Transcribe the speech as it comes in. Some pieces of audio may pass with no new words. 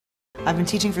I've been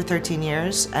teaching for 13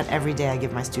 years, and every day I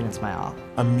give my students my all.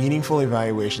 A meaningful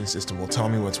evaluation system will tell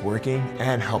me what's working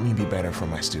and help me be better for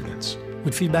my students.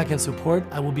 With feedback and support,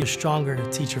 I will be a stronger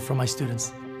teacher for my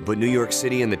students. But New York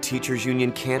City and the Teachers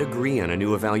Union can't agree on a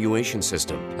new evaluation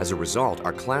system. As a result,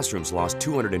 our classrooms lost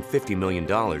 $250 million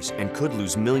and could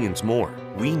lose millions more.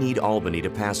 We need Albany to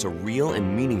pass a real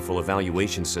and meaningful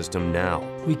evaluation system now.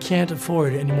 We can't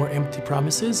afford any more empty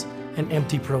promises and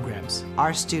empty programs.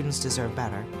 Our students deserve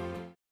better.